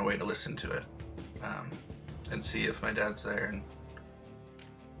 but more in a way to listen to it, and see if my dad's there, and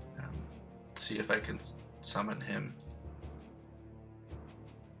see if I can summon him.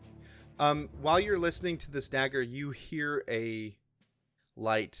 While you're listening to this dagger, you hear a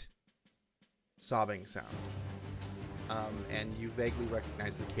light sobbing sound. And you vaguely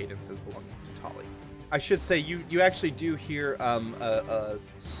recognize the cadence as belonging to Tali. I should say, you actually do hear a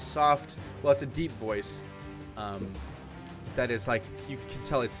soft, well, it's a deep voice that is like you can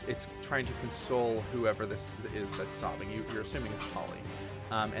tell it's trying to console whoever this is that's sobbing. You're assuming it's Tolly,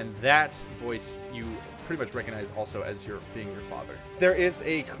 and that voice you pretty much recognize also as being your father. There is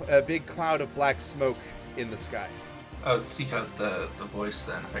a big cloud of black smoke in the sky. I would seek out the voice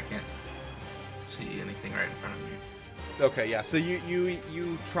then if I can't see anything right in front of me. Okay, yeah. So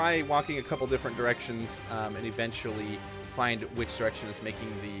you try walking a couple different directions, and eventually find which direction is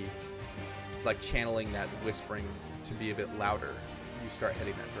making channeling that whispering to be a bit louder. You start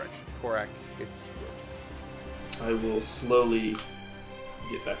heading that direction. Korak, it's your turn. I will slowly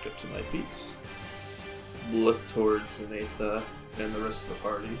get back up to my feet, look towards Zenatha and the rest of the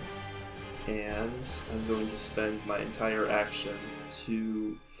party, and I'm going to spend my entire action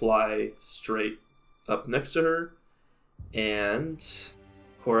to fly straight up next to her, and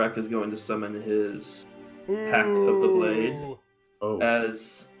Korak is going to summon his Pact of the Blade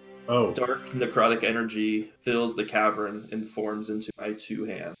as dark necrotic energy fills the cavern and forms into my two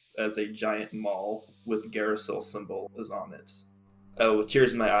hands as a giant maul with Garrisil symbol is on it. Oh, with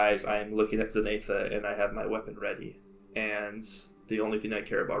tears in my eyes, I am looking at Zenatha and I have my weapon ready. And the only thing I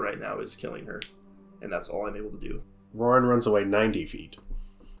care about right now is killing her. And that's all I'm able to do. Roran runs away 90 feet.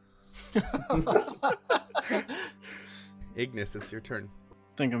 Ignis, it's your turn.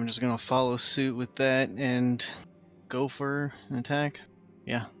 I think I'm just gonna follow suit with that and go for an attack.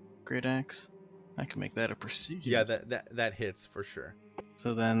 Yeah, great axe. I can make that a precision. Yeah, that hits for sure.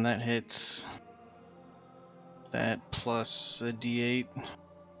 So then that hits that plus a d8.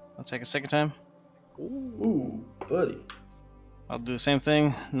 I'll take a second time. Ooh, buddy. I'll do the same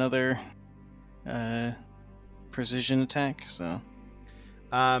thing. Another precision attack. So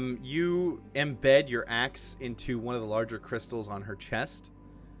you embed your axe into one of the larger crystals on her chest,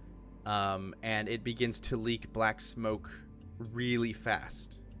 and it begins to leak black smoke really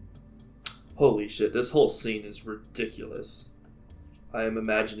fast. Holy shit, this whole scene is ridiculous. I am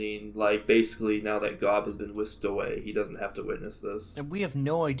imagining, basically now that Gob has been whisked away, he doesn't have to witness this. And we have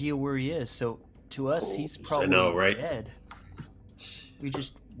no idea where he is, so to us, he's probably dead. We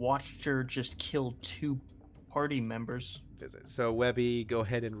just watched her just kill 2 party members. So, Webby, go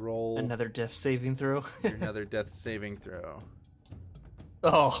ahead and roll another death saving throw. another death saving throw.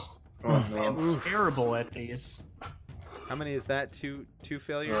 Oh, no. I'm terrible at these. How many is that? Two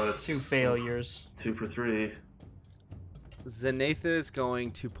failures? 2 failures. 2 for 3. Zenatha is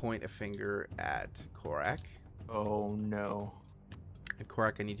going to point a finger at Korak. Oh no. And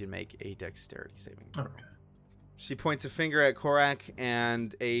Korak, I need you to make a dexterity saving throw. Okay. She points a finger at Korak,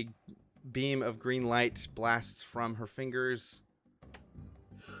 and a beam of green light blasts from her fingers.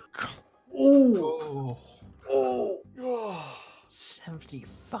 Oh.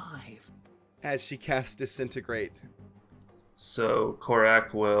 75. As she casts Disintegrate. So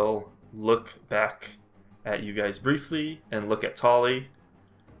Korak will look back at you guys briefly and look at Tolly,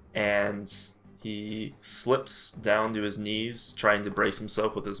 and he slips down to his knees trying to brace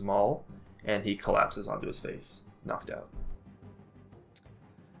himself with his maul, and he collapses onto his face, knocked out.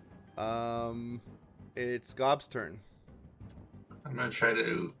 It's Gob's turn. I'm gonna try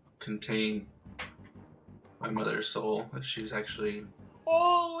to contain my mother's soul if she's actually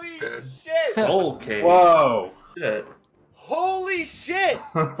Holy dead. shit! Soul cave. Whoa! Shit. Holy shit!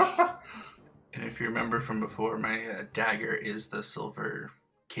 And if you remember from before, my dagger is the silver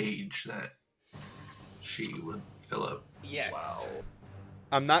cage that she would fill up. Yes. Wow.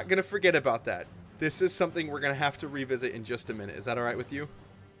 I'm not going to forget about that. This is something we're going to have to revisit in just a minute. Is that all right with you?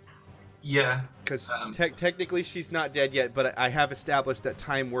 Yeah. Because technically she's not dead yet, but I have established that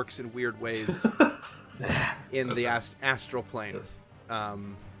time works in weird ways in the astral plane.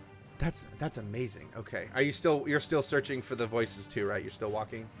 That's amazing. Okay. You're still searching for the voices too, right? You're still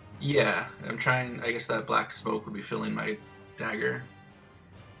walking? Yeah, I'm trying. I guess that black smoke would be filling my dagger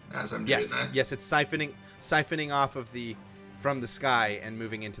as I'm doing that. Yes, it's siphoning off from the sky and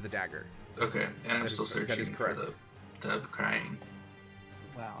moving into the dagger. Okay, and I'm still searching for the crying.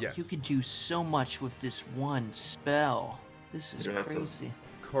 Wow. Yes. You could do so much with this one spell. This is Yeah, crazy.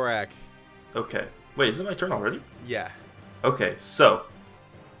 Korak. Okay. Wait, is it my turn already? Yeah. Okay, so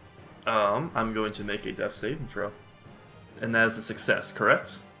I'm going to make a death saving throw. And that is a success,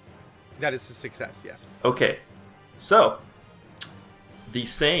 correct? That is a success, yes. Okay, so the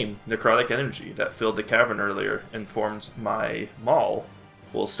same necrotic energy that filled the cavern earlier and formed my maul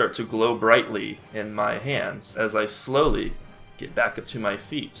will start to glow brightly in my hands as I slowly get back up to my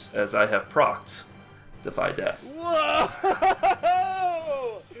feet as I have procced Defy Death. Whoa!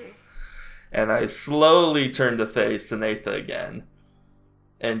 And I slowly turn to face Zenatha again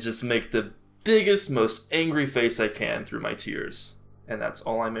and just make the biggest, most angry face I can through my tears. And that's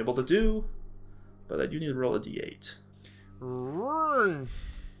all I'm able to do, but I do need to roll a d8. Run.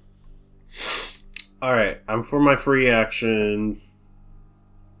 All right, I'm for my free action.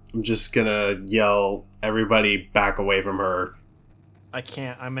 I'm just gonna yell, "Everybody, back away from her!" I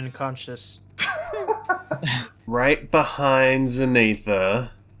can't. I'm unconscious. Right behind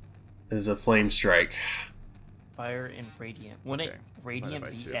Zenatha is a flame strike. Fire and radiant. Wouldn't Okay, radiant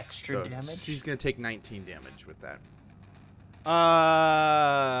divided by be 2. extra So damage? She's gonna take 19 damage with that.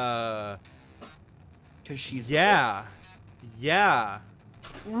 Because she's Yeah.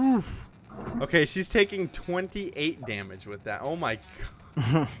 Oof. Okay, she's taking 28 damage with that. Oh my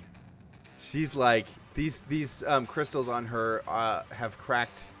god. She's like these crystals on her have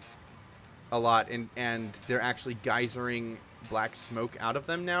cracked a lot, and they're actually geysering black smoke out of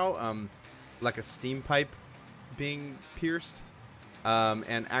them now, like a steam pipe being pierced.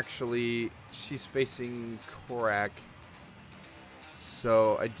 And actually, she's facing Korak.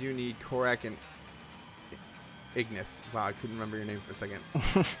 So I do need Korak and Ignis. Wow, I couldn't remember your name for a second.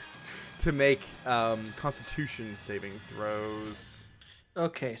 To make Constitution saving throws.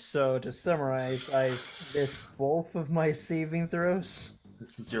 Okay, so to summarize, I missed both of my saving throws.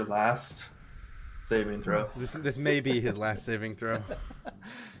 This is your last saving throw. This may be his last saving throw.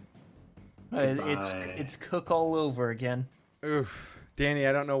 it's cook all over again. Oof. Danny,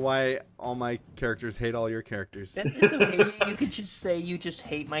 I don't know why all my characters hate all your characters. It's okay. You could just say you just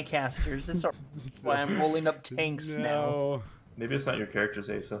hate my casters. It's all right. Why I'm rolling up tanks now. No. Maybe it's not your character's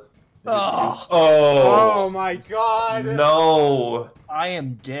Asa. Oh. Oh my god. No. I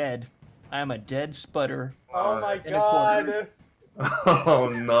am dead. I am a dead sputter. Oh my In a quarter. god. Oh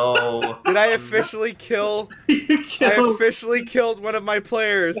no. Did I officially kill? I officially killed one of my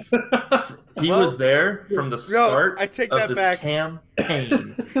players. He was there from the start I take of that this back.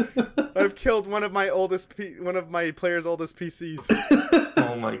 campaign. I've killed one of my players' oldest PCs.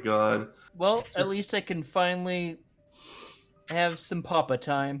 Oh my god. Well, at least I can finally have some Papa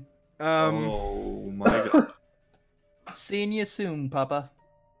time. Oh my god. Seeing you soon, Papa.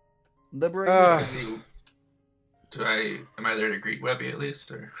 Liberators. Is he- am I there to greet Webby at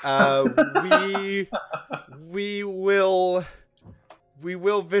least, or? We will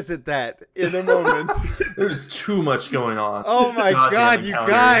visit that in a moment. There's too much going on. Oh my Goddamn god, you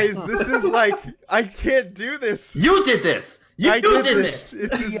encounter. guys! This is like I can't do this. You did this! You did this!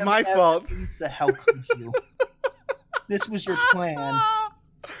 It's just my fault. The hell could you? This was your plan.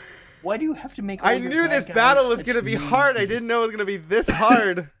 Why do you have to make? All I your knew bad this guys battle was such gonna be mean hard. I people? didn't know it was gonna be this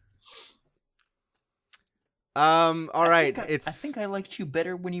hard. All right, I think I liked you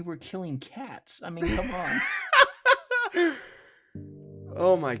better when you were killing cats. I mean, come on.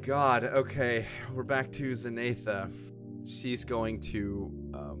 Oh my god. Okay, we're back to Zenatha. She's going to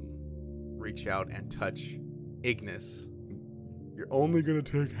reach out and touch Ignis. You're only gonna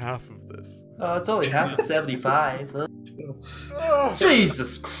take half of this. Oh, it's only half of 75.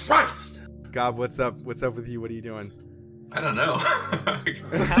 Jesus Christ! God, what's up? What's up with you? What are you doing? I don't know.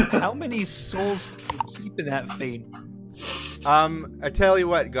 How many souls do you keep in that fate? I tell you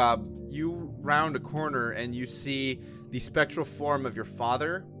what, Gob, you round a corner and you see the spectral form of your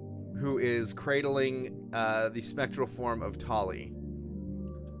father, who is cradling the spectral form of Tali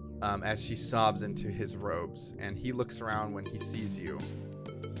as she sobs into his robes. And he looks around when he sees you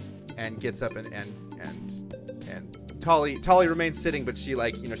and gets up and Tali remains sitting, but she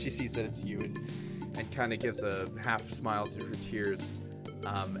she sees that it's you and kind of gives a half smile through her tears.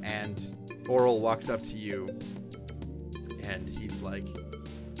 And Oral walks up to you and he's like,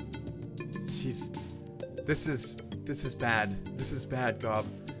 this is bad. This is bad, Gob.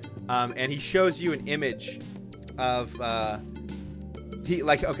 And he shows you an image of not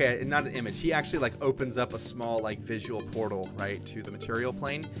an image. He actually opens up a small visual portal right to the material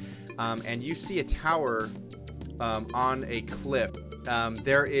plane. And you see a tower on a cliff.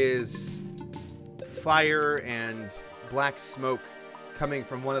 There is fire and black smoke coming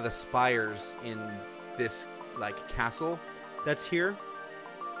from one of the spires in this castle that's here.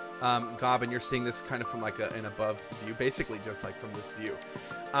 Gob, and you're seeing this kind of from an above view, basically just from this view.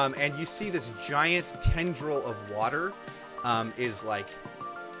 And you see this giant tendril of water is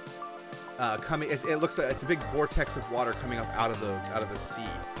coming. It looks like it's a big vortex of water coming up out of the sea,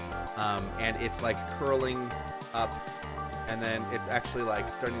 and it's curling up, and then it's actually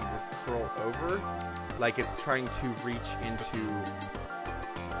starting to curl over, it's trying to reach into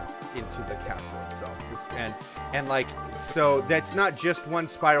the castle itself. So that's not just one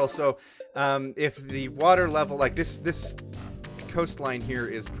spiral. So if the water level, this coastline here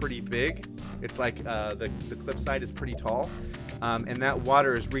is pretty big, it's the cliffside is pretty tall, and that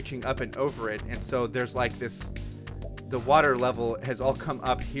water is reaching up and over it, and so there's the water level has all come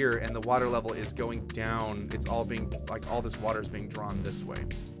up here, and the water level is going down. It's all being, like, all this water is being drawn this way.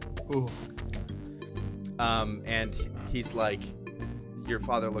 Ooh. And he's like, your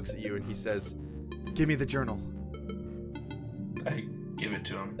father looks at you and he says, "Give me the journal." I give it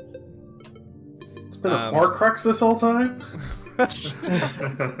to him. It's been a Horcrux this whole time?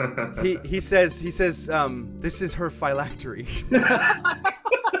 He says, "This is her phylactery."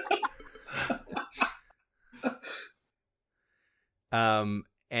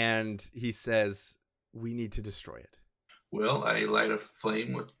 And he says, "We need to destroy it." Well, I light a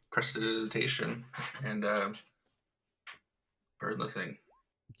flame with prestidigitation and burn the thing.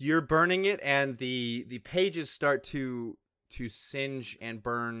 You're burning it, and the pages start to singe and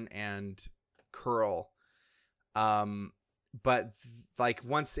burn and curl. But like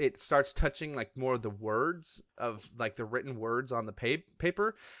once it starts touching like more of the words of like the written words on the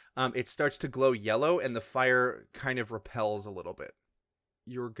paper, it starts to glow yellow, and the fire kind of repels a little bit.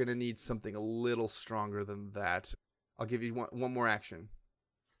 You're gonna need something a little stronger than that. I'll give you one more action.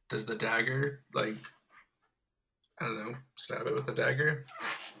 Does the dagger, like, I don't know, stab it with the dagger?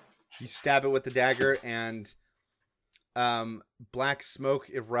 You stab it with the dagger, and black smoke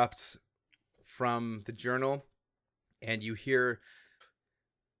erupts from the journal, and you hear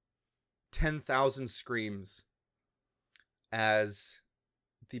 10,000 screams as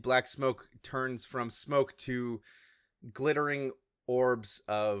the black smoke turns from smoke to glittering orbs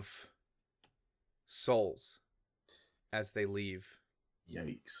of souls as they leave.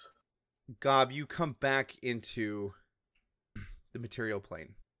 Yikes. Gob, you come back into the material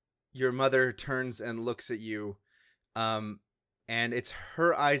plane. Your mother turns and looks at you, and it's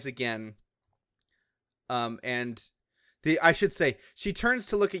her eyes again. I should say, she turns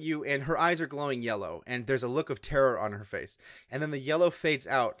to look at you, and her eyes are glowing yellow, and there's a look of terror on her face. And then the yellow fades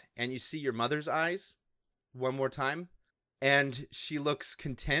out, and you see your mother's eyes one more time, and she looks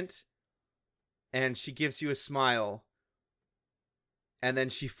content, and she gives you a smile. And then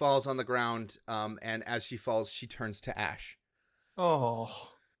she falls on the ground, and as she falls, she turns to ash.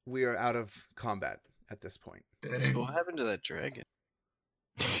 Oh. We are out of combat at this point. So what happened to that dragon?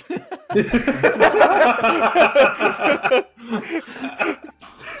 Do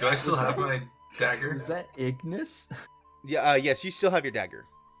I still have my dagger? Is that Ignis? Yeah. Yes, you still have your dagger.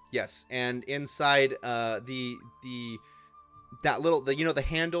 Yes, and inside the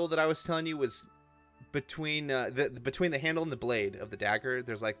handle that I was telling you was between the handle and the blade of the dagger.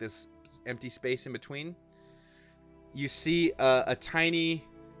 There's like this empty space in between. You see a tiny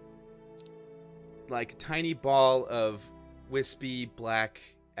ball of wispy black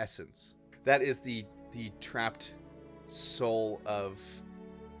essence. That is the trapped soul of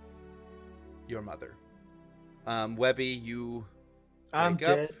your mother. Webby, you I'm wake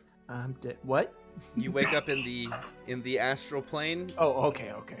up. dead. I'm dead. What? You wake up in the astral plane Oh,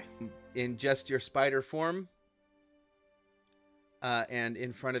 okay. in just your spider form. And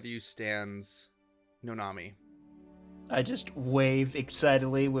in front of you stands Nonami. I just wave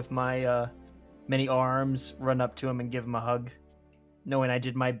excitedly with my many arms, run up to him and give him a hug, knowing I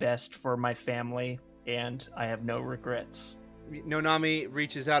did my best for my family and I have no regrets. Nonami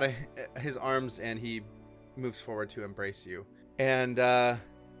reaches out his arms and he moves forward to embrace you. And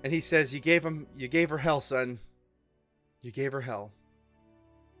he says, "You gave her hell, son. You gave her hell."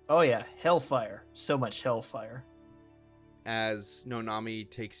 Oh yeah, hellfire. So much hellfire. As Nonami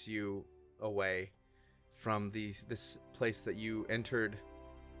takes you away from this place that you entered,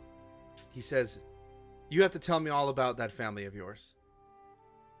 he says, "You have to tell me all about that family of yours."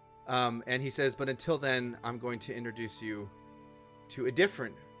 And he says, "But until then, I'm going to introduce you to a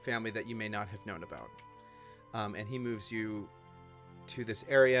different family that you may not have known about." And he moves you to this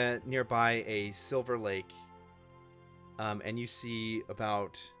area nearby a silver lake. And you see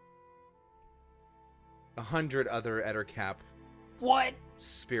about 100 other Ettercap What?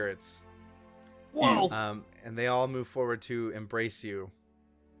 spirits. Whoa. And they all move forward to embrace you.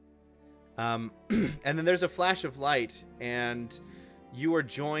 And then there's a flash of light, and you are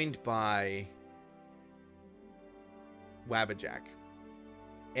joined by Wabbajack.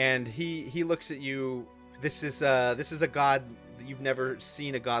 And he looks at you. This is a god. You've never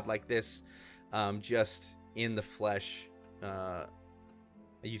seen a god like this, just in the flesh.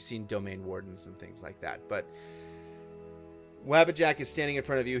 You've seen domain wardens and things like that, but Wabbajack is standing in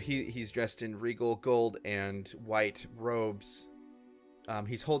front of you. He's dressed in regal gold and white robes.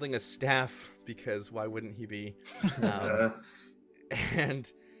 He's holding a staff because why wouldn't he be?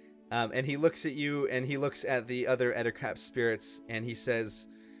 And he looks at you and he looks at the other Ettercap spirits and he says,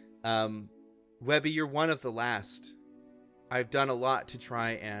 "Webby, you're one of the last. I've done a lot to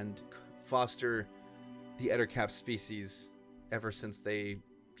try and foster the Ettercap species ever since they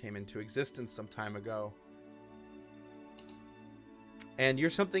came into existence some time ago. And you're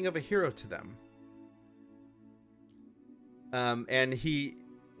something of a hero to them. And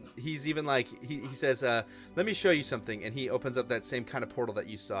he's even like, he says, let me show you something. And he opens up that same kind of portal that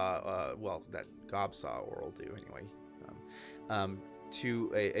you saw, that Gob saw, or will do anyway,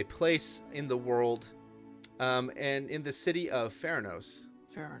 to a place in the world, and in the city of Theranos.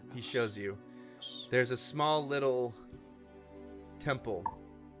 He shows you. There's a small little temple,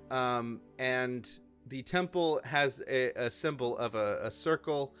 and the temple has a symbol of a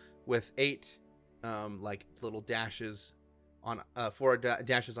circle with 8 like little dashes on 4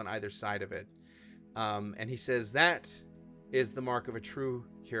 dashes on either side of it, and he says that is the mark of a true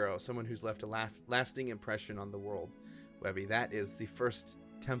hero, someone who's left a lasting impression on the world. Webby, that is the first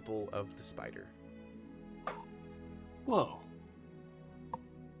temple of the spider. Whoa.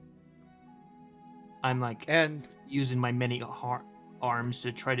 I'm like And using my many arms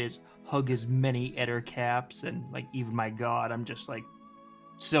to try to hug as many Ettercaps, and like even my god, I'm just like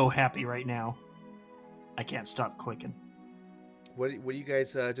so happy right now. I can't stop clicking. What do you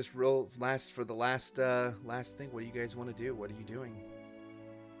guys just roll last thing? What do you guys want to do? What are you doing?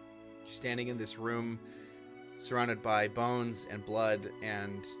 You're standing in this room surrounded by bones and blood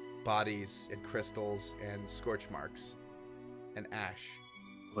and bodies and crystals and scorch marks and ash.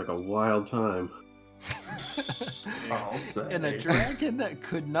 It's like a wild time. I'll say. And a dragon that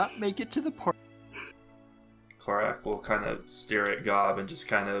could not make it to the party. Korak will kind of stare at Gob and just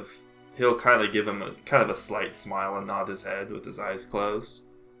he'll kind of give him a slight smile and nod his head with his eyes closed,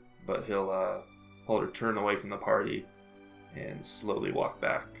 but he'll turn away from the party and slowly walk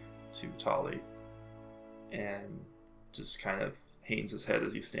back to Tali and just kind of hanes his head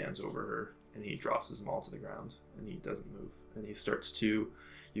as he stands over her, and he drops his maul to the ground and he doesn't move, and he starts to,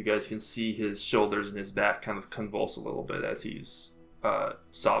 you guys can see his shoulders and his back kind of convulse a little bit as he's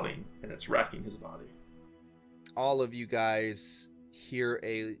sobbing, and it's racking his body. All of you guys hear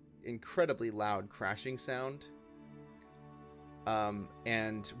a incredibly loud crashing sound,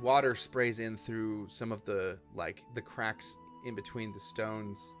 and water sprays in through some of the cracks in between the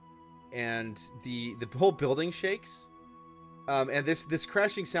stones, and the whole building shakes, and this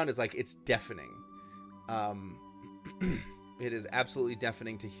crashing sound is like, it's deafening. It is absolutely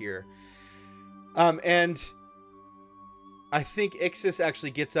deafening to hear, and I think Ixis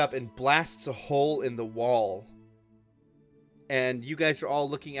actually gets up and blasts a hole in the wall. And you guys are all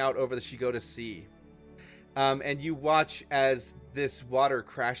looking out over the Shigota Sea. And you watch as this water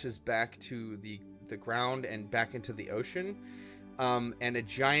crashes back to the ground and back into the ocean. And a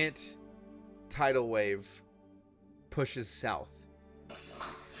giant tidal wave pushes south.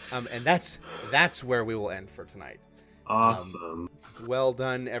 And that's where we will end for tonight. Awesome. Well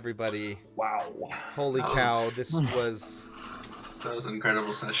done, everybody. Wow. Holy cow, this was... That was an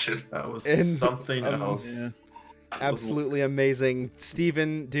incredible session. That was And- something else. Yeah. Absolutely amazing.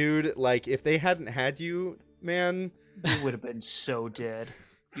 Steven, dude, like, if they hadn't had you, man... You would have been so dead.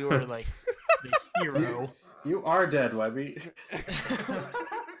 You were like the hero. You are dead, Webby.